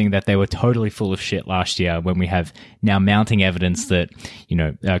realizing that they were totally full of shit last year, when we have now mounting evidence that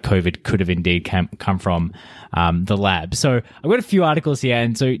COVID could have indeed come from the lab. So I've got a few articles here,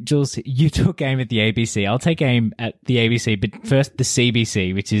 and so Jules, you took aim at the ABC. I'll take aim at the ABC, but first the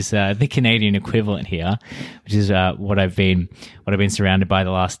CBC, which is the Canadian equivalent here, which is what I've been surrounded by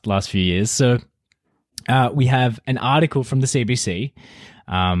the last few years. So we have an article from the CBC,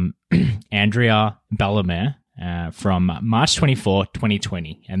 Andrea Bellemare, from March 24,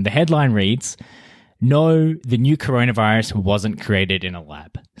 2020. And the headline reads, "No, the new coronavirus wasn't created in a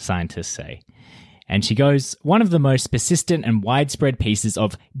lab, scientists say." And she goes, "One of the most persistent and widespread pieces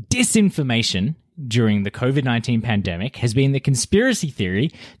of disinformation during the COVID-19 pandemic has been the conspiracy theory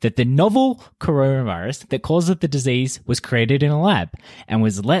that the novel coronavirus that causes the disease was created in a lab and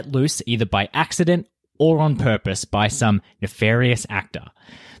was let loose either by accident or on purpose by some nefarious actor.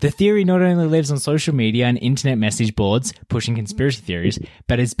 The theory not only lives on social media and internet message boards pushing conspiracy theories,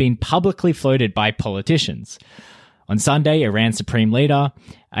 but has been publicly floated by politicians. On Sunday, Iran's supreme leader,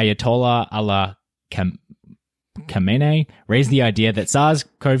 Ayatollah Ali Khamenei, raised the idea that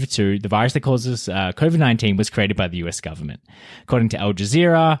SARS-CoV-2, the virus that causes COVID-19, was created by the US government. According to Al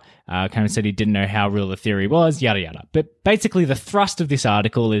Jazeera, Khamenei said he didn't know how real the theory was, yada yada. But basically the thrust of this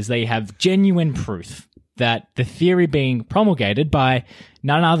article is they have genuine proof that the theory being promulgated by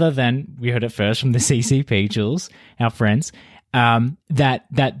none other than, we heard it first from the CCP, Jules, our friends, that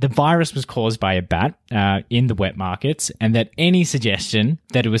the virus was caused by a bat in the wet markets, and that any suggestion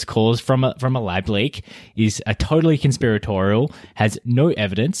that it was caused from a lab leak is a totally conspiratorial, has no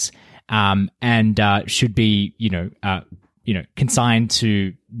evidence, and should be consigned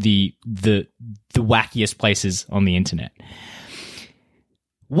to the wackiest places on the internet.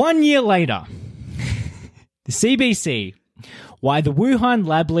 1 year later, the CBC, why the Wuhan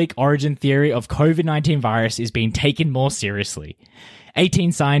lab leak origin theory of COVID-19 virus is being taken more seriously.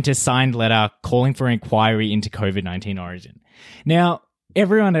 18 scientists signed letter calling for inquiry into COVID-19 origin. Now,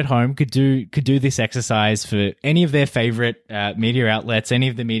 everyone at home could do this exercise for any of their favorite media outlets, any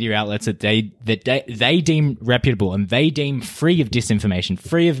of the media outlets that they deem reputable and they deem free of disinformation,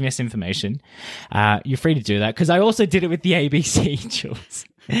 free of misinformation. You're free to do that, because I also did it with the ABC, Jules.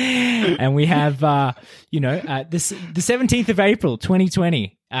 And we have, the 17th of April,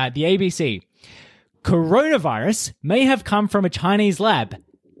 2020, the ABC. Coronavirus may have come from a Chinese lab.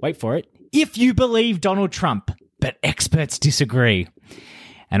 Wait for it. If you believe Donald Trump, but experts disagree.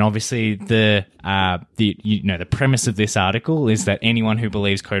 And obviously the premise of this article is that anyone who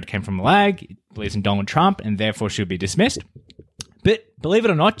believes COVID came from a lab believes in Donald Trump and therefore should be dismissed. But believe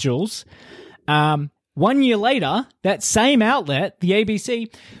it or not, Jules, 1 year later, that same outlet, the ABC,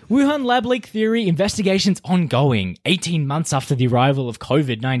 Wuhan lab leak theory investigations ongoing, 18 months after the arrival of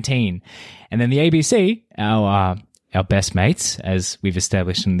COVID-19. And then the ABC, our best mates, as we've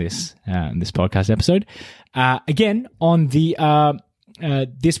established in this podcast episode, again, on the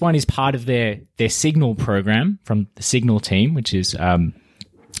this one is part of their Signal program from the Signal team, which is, I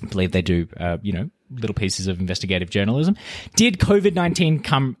believe they do, little pieces of investigative journalism. Did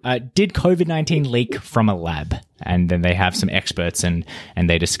COVID-19 leak from a lab? and then they have some experts and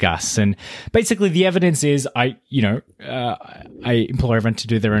they discuss. And basically the evidence is, I implore everyone to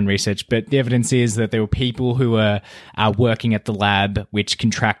do their own research, but the evidence is that there were people who were working at the lab which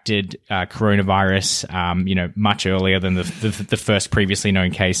contracted coronavirus, much earlier than the first previously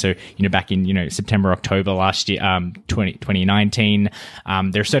known case. So, back in, September, October last year, 2019,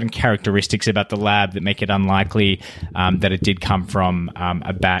 there are certain characteristics about the lab that make it unlikely that it did come from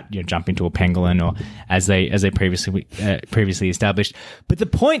a bat, jumping to a pangolin, or as they previously established. But the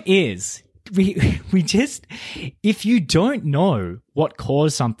point is, we just, if you don't know what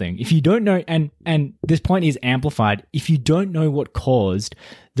caused something, if you don't know, and this point is amplified, if you don't know what caused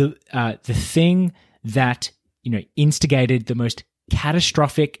the thing that instigated the most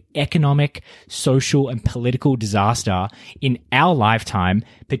catastrophic economic, social, and political disaster in our lifetime,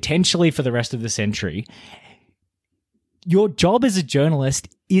 potentially for the rest of the century, your job as a journalist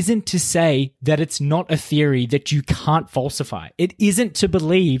isn't to say that it's not a theory that you can't falsify. It isn't to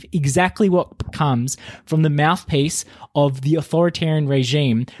believe exactly what comes from the mouthpiece of the authoritarian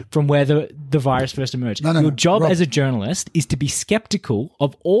regime from where the virus first emerged. Your job as a journalist is to be skeptical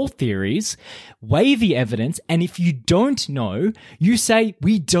of all theories, weigh the evidence, and if you don't know, you say,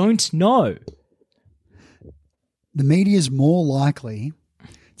 we don't know. The media is more likely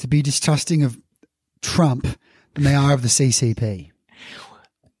to be distrusting of Trump than they are of the CCP.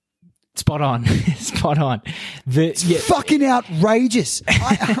 Spot on. Spot on. It's fucking outrageous.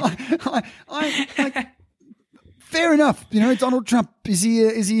 Fair enough. Donald Trump, is he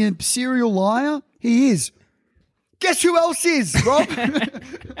a serial liar? He is. Guess who else is, Rob?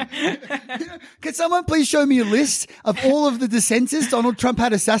 Can someone please show me a list of all of the dissenters Donald Trump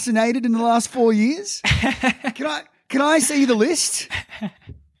had assassinated in the last 4 years? Can I see the list?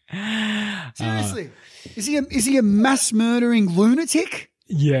 Seriously. Is he a mass murdering lunatic?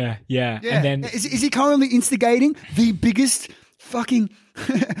 Yeah. And then is he currently instigating the biggest fucking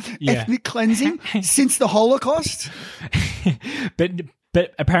ethnic cleansing since the Holocaust?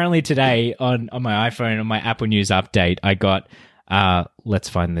 But apparently today on my iPhone, on my Apple News update, I got let's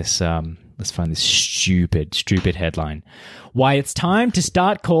find this stupid headline. Why it's time to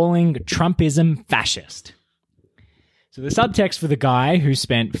start calling Trumpism fascist. So the subtext for the guy who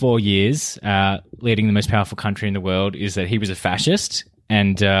spent 4 years leading the most powerful country in the world is that he was a fascist,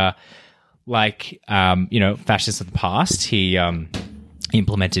 and fascists of the past, he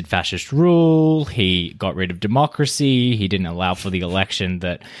implemented fascist rule, he got rid of democracy, he didn't allow for the election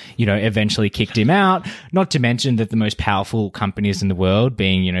that, eventually kicked him out, not to mention that the most powerful companies in the world,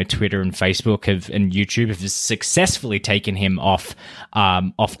 being, Twitter and Facebook and YouTube, have successfully taken him off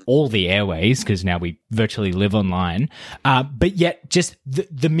all the airways, because now we virtually live online. But yet just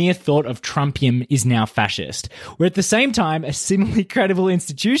the mere thought of Trumpium is now fascist. Where at the same time, a similarly credible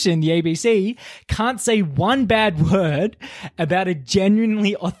institution, the ABC, can't say one bad word about a genuinely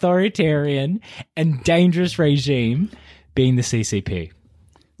authoritarian and dangerous regime being the CCP.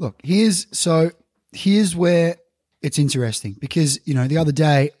 Look, here's where it's interesting, because, the other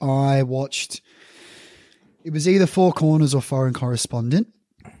day I watched, it was either Four Corners or Foreign Correspondent,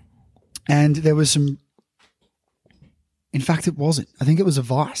 and there was in fact it wasn't. I think it was a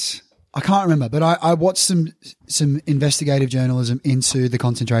Vice. I can't remember, but I watched some investigative journalism into the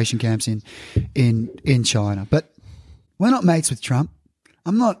concentration camps in China. But we're not mates with Trump.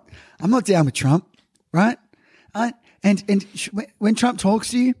 I'm not down with Trump, right? And when Trump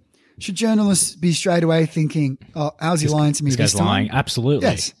talks to you, should journalists be straight away thinking, "Oh, how's he lying to me this time?" Lying, absolutely.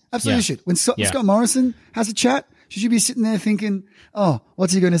 Yes, absolutely should. When Scott Morrison has a chat, should you be sitting there thinking, "Oh,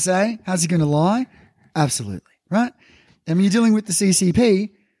 what's he going to say? How's he going to lie?" Absolutely, right? And when you're dealing with the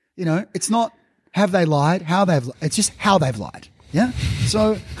CCP, it's not have they lied, it's just how they've lied. Yeah.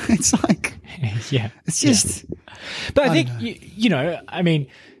 So it's like, it's just. But I think,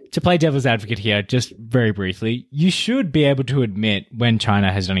 to play devil's advocate here, just very briefly, you should be able to admit when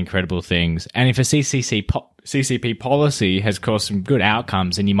China has done incredible things. And if a CCP policy has caused some good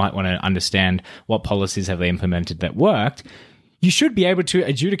outcomes, and you might want to understand what policies have they implemented that worked, you should be able to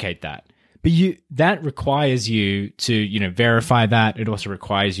adjudicate that. But that requires you to, verify that. It also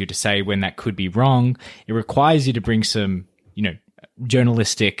requires you to say when that could be wrong. It requires you to bring some,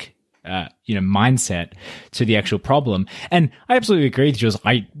 journalistic, mindset to the actual problem. And I absolutely agree with Jules.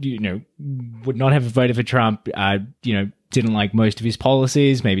 I, would not have voted for Trump. Didn't like most of his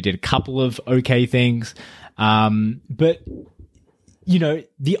policies, maybe did a couple of okay things. But,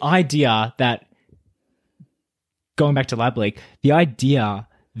 the idea that, going back to Lab Leak, the idea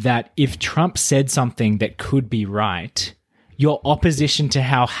that if Trump said something that could be right, your opposition to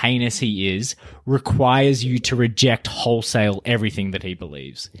how heinous he is requires you to reject wholesale everything that he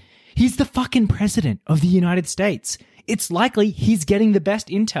believes. He's the fucking president of the United States. It's likely he's getting the best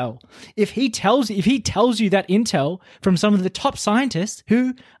intel. If he tells you that intel from some of the top scientists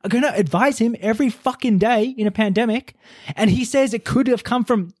who are going to advise him every fucking day in a pandemic, and he says it could have come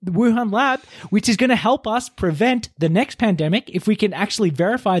from the Wuhan lab, which is going to help us prevent the next pandemic if we can actually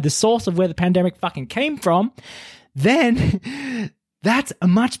verify the source of where the pandemic fucking came from, then that's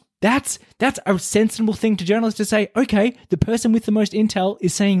a sensible thing to journalists to say, okay, the person with the most intel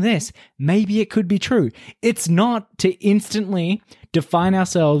is saying this. Maybe it could be true. It's not to instantly define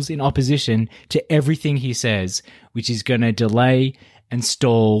ourselves in opposition to everything he says, which is going to delay and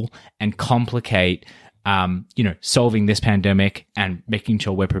stall and complicate, solving this pandemic and making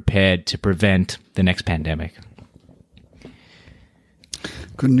sure we're prepared to prevent the next pandemic.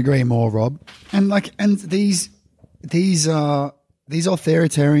 Couldn't agree more, Rob. And these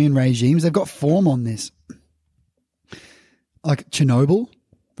authoritarian regimes, they've got form on this. Like Chernobyl,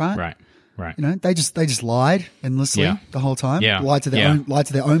 right? Right. You know, they just lied endlessly the whole time. Yeah. Lied to their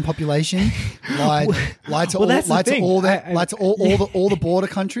own population. lied to all the border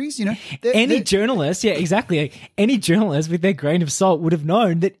countries. You know, any journalist, exactly. Any journalist with their grain of salt would have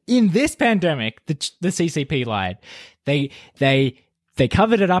known that in this pandemic, the CCP lied. They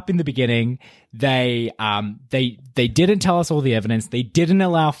covered it up in the beginning. They didn't tell us all the evidence. They didn't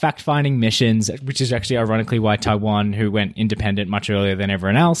allow fact-finding missions, which is actually ironically why Taiwan, who went independent much earlier than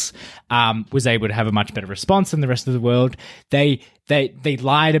everyone else, was able to have a much better response than the rest of the world. They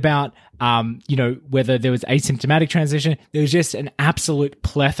lied about whether there was asymptomatic transmission. There was just an absolute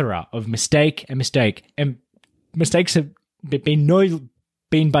plethora of mistake, and mistakes have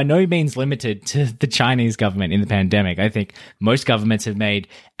been by no means limited to the Chinese government in the pandemic. I think most governments have made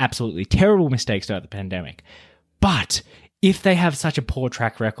absolutely terrible mistakes throughout the pandemic. But if they have such a poor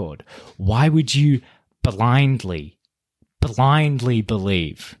track record, why would you blindly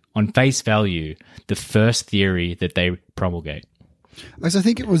believe on face value the first theory that they promulgate? Because I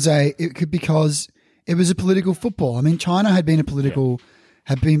think because it was a political football. I mean, China had been a political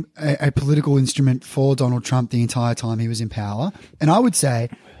instrument for Donald Trump the entire time he was in power. And I would say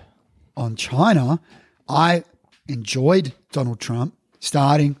on China, I enjoyed Donald Trump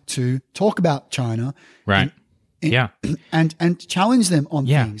starting to talk about China. Right. And challenge them on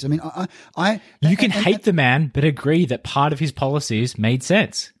things. I mean, you can hate the man, but agree that part of his policies made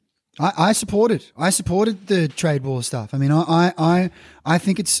sense. I supported the trade war stuff. I mean, I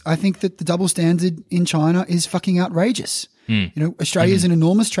think that the double standard in China is fucking outrageous. You know, Australia is an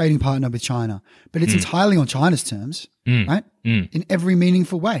enormous trading partner with China, but it's entirely on China's terms, right? In every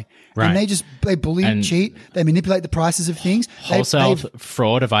meaningful way. Right. And they bully, cheat, they manipulate the prices of things. Wholesale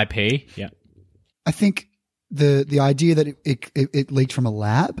fraud of IP. Yeah. I think the idea that it leaked from a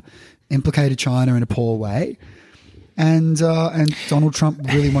lab implicated China in a poor way. And Donald Trump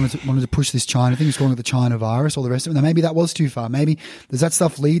really wanted to push this China thing. He's calling it the China virus, all the rest of it. Now, maybe that was too far. Maybe does that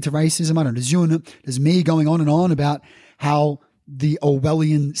stuff lead to racism? I don't know. There's me going on and on about how the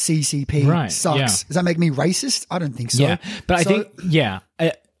Orwellian CCP sucks. Yeah. Does that make me racist? I don't think so. Yeah, but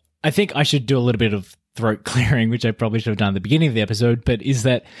I think I should do a little bit of throat clearing, which I probably should have done at the beginning of the episode. But is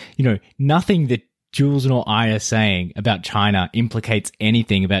that, nothing that Jules nor I are saying about China implicates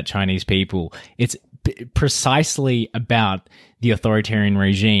anything about Chinese people. It's precisely about the authoritarian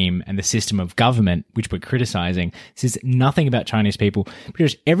regime and the system of government, which we're criticizing. This is nothing about Chinese people.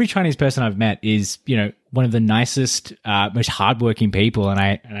 Because every Chinese person I've met is, one of the nicest, most hardworking people, and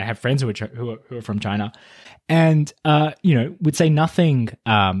I have friends who are from China, and would say nothing,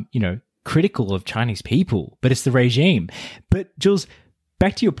 critical of Chinese people, but it's the regime. But Jules,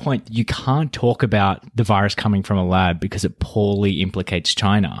 back to your point, you can't talk about the virus coming from a lab because it poorly implicates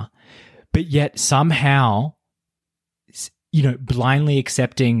China. But yet somehow, blindly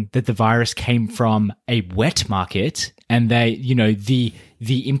accepting that the virus came from a wet market, and the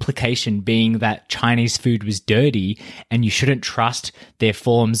implication being that Chinese food was dirty and you shouldn't trust their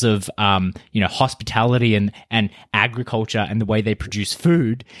forms of, hospitality and agriculture and the way they produce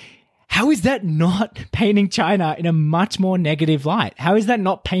food. How is that not painting China in a much more negative light? How is that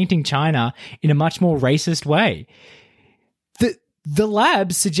not painting China in a much more racist way? The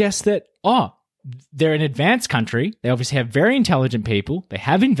labs suggest that, they're an advanced country. They obviously have very intelligent people. They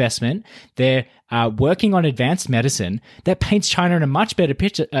have investment. They're working on advanced medicine. That paints China in a much better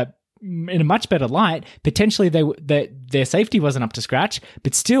picture, in a much better light. Potentially, their safety wasn't up to scratch,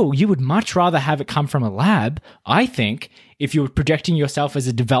 but still, you would much rather have it come from a lab, I think, if you were projecting yourself as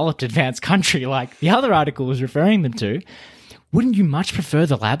a developed, advanced country like the other article was referring them to. Wouldn't you much prefer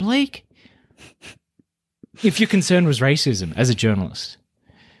the lab leak? If your concern was racism as a journalist.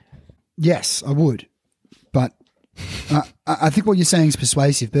 Yes, I would. But I think what you're saying is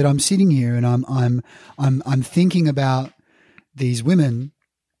persuasive, but I'm sitting here and I'm thinking about these women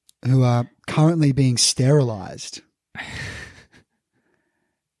who are currently being sterilized,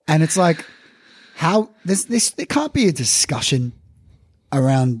 and it's like, how there can't be a discussion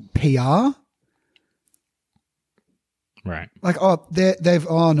around PR. Right. Like, oh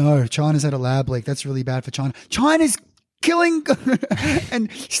no, China's had a lab leak. That's really bad for China. China's killing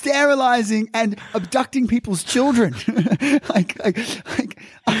and sterilizing and abducting people's children. like,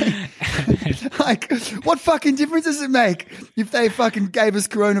 what fucking difference does it make if they fucking gave us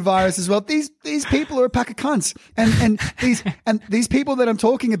coronavirus as well? These people are a pack of cunts, and these people that I'm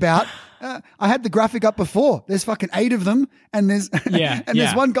talking about. I had the graphic up before. There's fucking 8 of them, and there's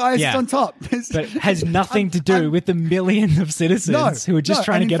there's one guy who's on top. But it has nothing to do with the millions of citizens who are just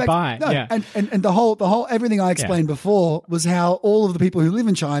trying to get by. No. Yeah. And the whole everything I explained before was how all of the people who live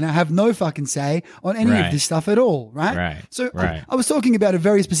in China have no fucking say on any of this stuff at all, right? Right. So I was talking about a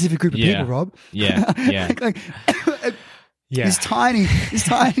very specific group of people, Rob. Yeah. This tiny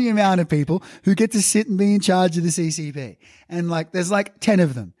amount of people who get to sit and be in charge of the CCP, and like there's like 10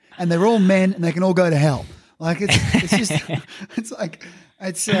 of them. And they're all men, and they can all go to hell. Like it's just,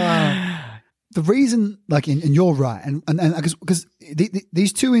 it's the reason. Like, and you're right, and because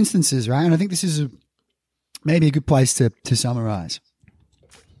these 2 instances, right? And I think this is maybe a good place to summarize.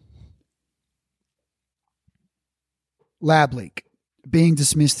 Lab leak being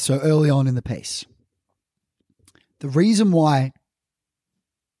dismissed so early on in the piece. The reason why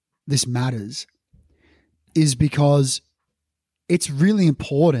this matters is because it's really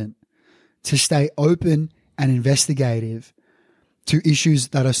important to stay open and investigative to issues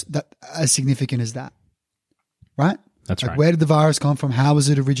that are as significant as that, right? That's like, right. Where did the virus come from? How was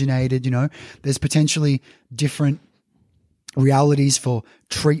it originated? You know, there's potentially different realities for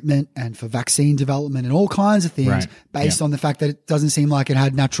treatment and for vaccine development and all kinds of things based on the fact that it doesn't seem like it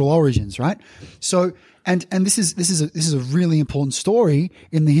had natural origins, right? So, and this is a really important story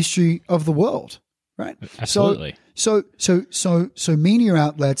in the history of the world, right? Absolutely. So media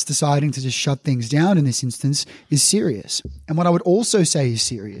outlets deciding to just shut things down in this instance is serious. And what I would also say is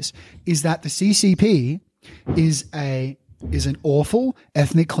serious is that the CCP is an awful,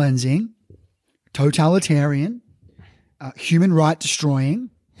 ethnic cleansing, totalitarian, human right destroying,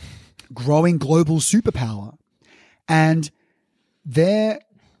 growing global superpower. And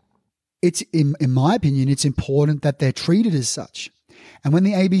it's in my opinion, it's important that they're treated as such. And when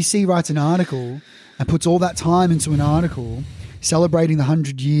the ABC writes an article and puts all that time into an article celebrating the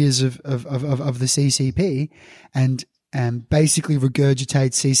 100 years of the CCP and basically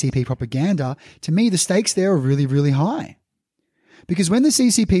regurgitates CCP propaganda, to me, the stakes there are really, really high. Because when the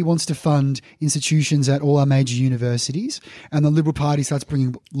CCP wants to fund institutions at all our major universities and the Liberal Party starts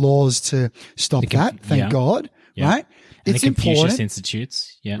bringing laws to stop that, thank God, right? And it's the Confucius important.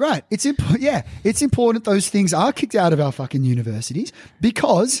 Institutes, Right. It's important those things are kicked out of our fucking universities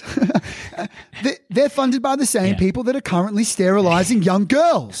because they're funded by the same people that are currently sterilizing young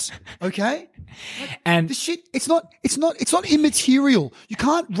girls. Okay? And this shit, it's not immaterial. You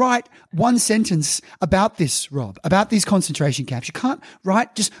can't write one sentence about this, Rob, about these concentration camps. You can't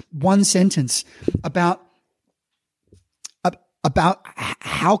write just one sentence about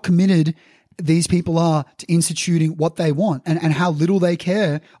how committed these people are to instituting what they want and how little they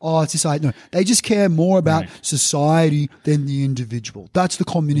care. Oh, it's society. No, they just care more about society than the individual. That's the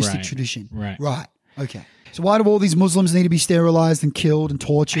communistic tradition. Right. Okay. So why do all these Muslims need to be sterilized and killed and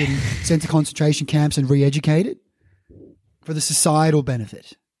tortured and sent to concentration camps and re-educated? For the societal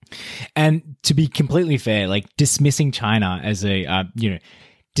benefit. And to be completely fair, like dismissing China as a,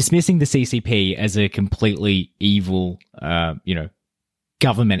 dismissing the CCP as a completely evil,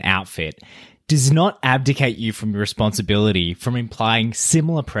 government outfit does not abdicate you from your responsibility from implying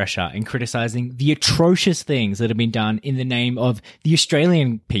similar pressure and criticizing the atrocious things that have been done in the name of the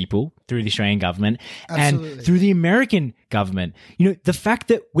Australian people through the Australian government and through the American government. You know, the fact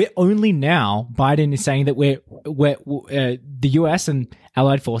that we're only now, Biden is saying that the US and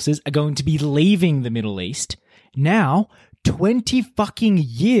allied forces are going to be leaving the Middle East now, 20 fucking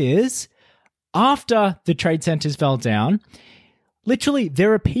years after the trade centers fell down. Literally,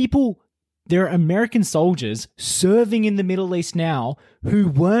 there are American soldiers serving in the Middle East now who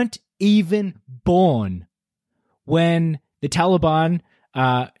weren't even born when the Taliban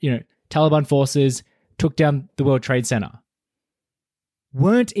forces took down the World Trade Center.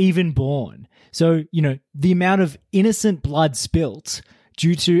 Weren't even born. So, the amount of innocent blood spilt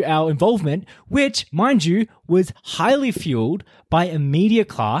due to our involvement, which, mind you, was highly fueled by a media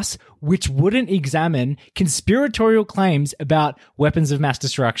class which wouldn't examine conspiratorial claims about weapons of mass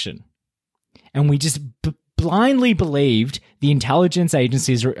destruction. And we just blindly believed the intelligence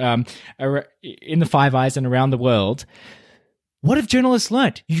agencies in the Five Eyes and around the world, what have journalists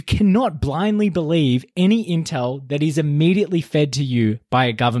learnt? You cannot blindly believe any intel that is immediately fed to you by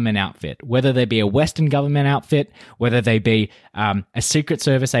a government outfit, whether they be a Western government outfit, whether they be a Secret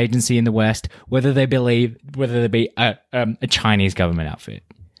Service agency in the West, whether they be a Chinese government outfit.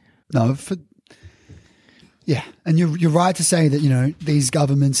 No, yeah, and you're right to say that these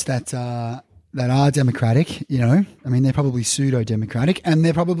governments that are democratic, I mean they're probably pseudo democratic, and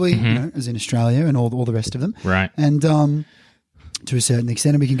they're probably as in Australia and all the rest of them, right? And to a certain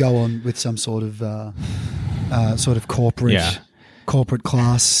extent, and we can go on with some sort of corporate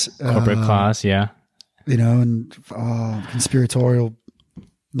class, and conspiratorial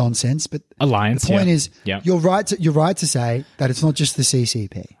nonsense. But alliance. The point is, you're right to say that it's not just the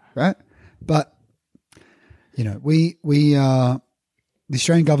CCP, right? But the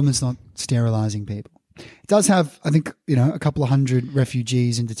Australian government's not sterilising people. It does have, I think, a couple of hundred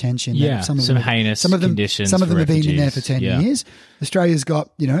refugees in detention. Yeah, some heinous conditions. Some of them have been in there refugees. for 10 years. Australia's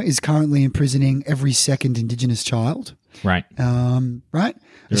got, is currently imprisoning every second Indigenous child. Right. Right?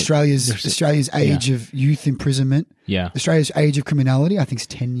 Australia's age of youth imprisonment. Yeah. Australia's age of criminality, I think, is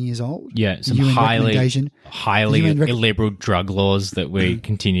 10 years old. Yeah, some UN highly recommendation. illiberal drug laws that we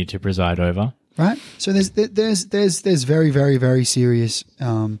continue to preside over. Right? So there's very, very, very serious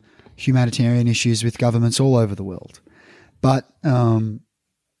humanitarian issues with governments all over the world, but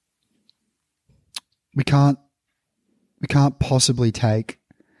we can't possibly take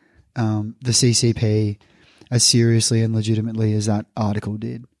the CCP as seriously and legitimately as that article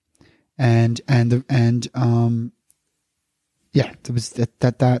did,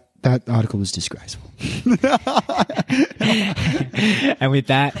 that article was disgraceful. And with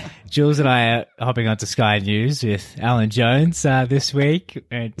that, Jules and I are hopping onto Sky News with Alan Jones this week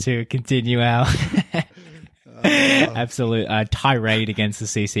to continue our absolute tirade against the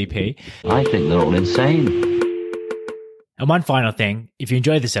CCP. I think they're all insane. And one final thing, if you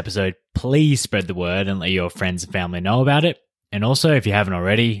enjoyed this episode, please spread the word and let your friends and family know about it. And also, if you haven't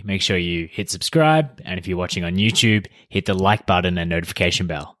already, make sure you hit subscribe. And if you're watching on YouTube, hit the like button and notification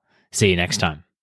bell. See you next time.